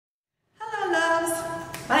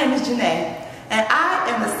My name is Janae, and I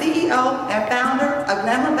am the CEO and founder of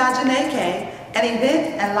Glamour by Janae K, an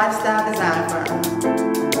event and lifestyle design firm.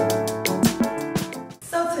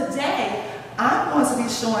 So today, I'm going to be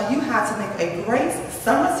showing you how to make a great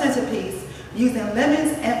summer centerpiece using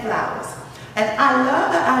lemons and flowers. And I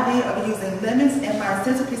love the idea of using lemons in my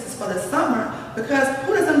centerpieces for the summer because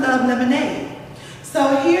who doesn't love lemonade?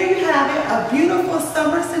 So here you have it, a beautiful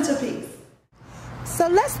summer centerpiece. So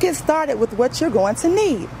let's get started with what you're going to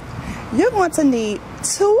need. You're going to need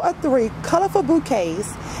 2 or 3 colorful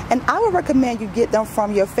bouquets, and I would recommend you get them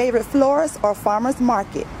from your favorite florist or farmer's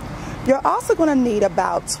market. You're also going to need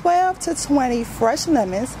about 12 to 20 fresh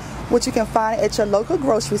lemons, which you can find at your local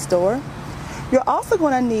grocery store. You're also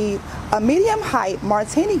going to need a medium height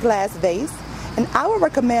martini glass vase, and I would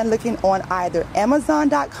recommend looking on either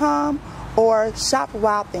Amazon.com or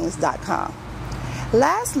shopwildthings.com.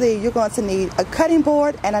 Lastly, you're going to need a cutting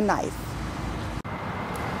board and a knife.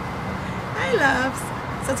 Hey loves,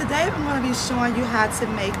 so today I'm going to be showing you how to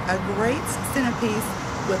make a great centerpiece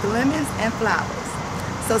with lemons and flowers.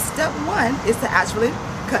 So step 1 is to actually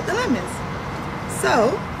cut the lemons.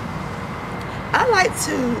 So I like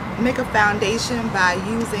to make a foundation by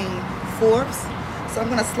using forks. So I'm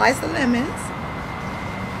going to slice the lemons.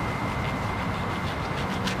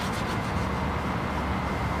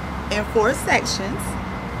 In 4 sections.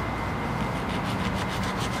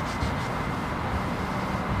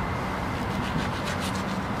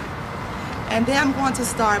 And then I'm going to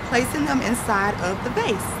start placing them inside of the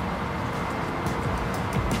vase.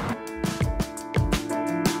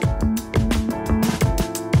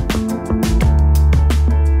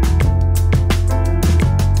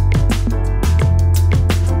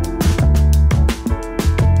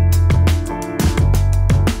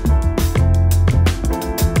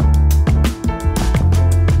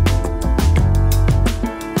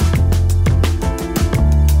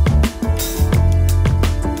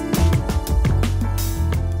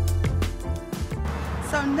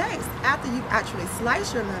 So next, after you've actually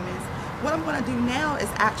sliced your lemons, what I'm going to do now is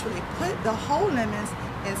actually put the whole lemons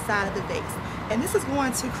inside of the vase. And this is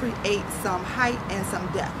going to create some height and some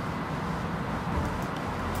depth.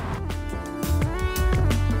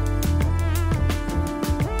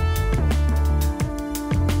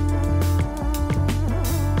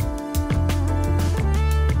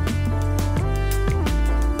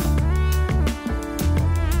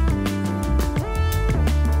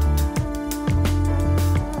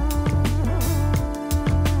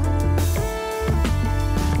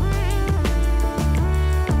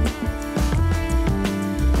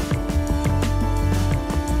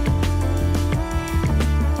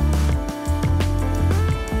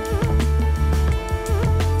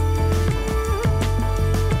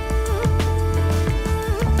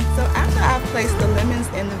 Place the lemons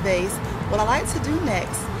in the vase. What I like to do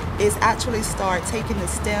next is actually start taking the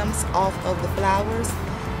stems off of the flowers,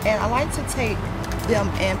 and I like to take them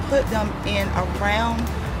and put them in around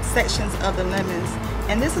sections of the lemons,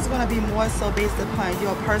 and this is going to be more so based upon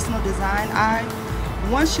your personal design eye.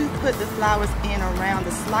 Once you put the flowers in around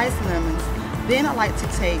the sliced lemons, then I like to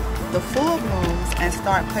take the full blooms and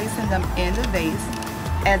start placing them in the vase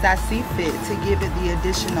as I see fit to give it the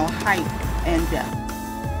additional height and depth.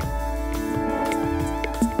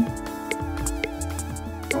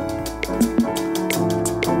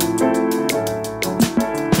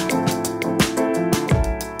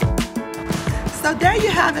 So there you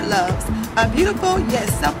have it, loves. A beautiful yet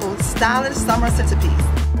simple, stylish summer centerpiece.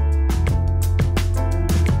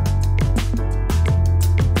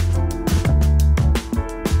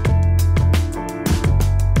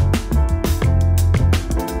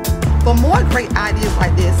 For more great ideas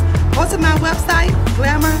like this, go to my website,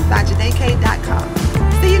 glamourbyjanaek.com.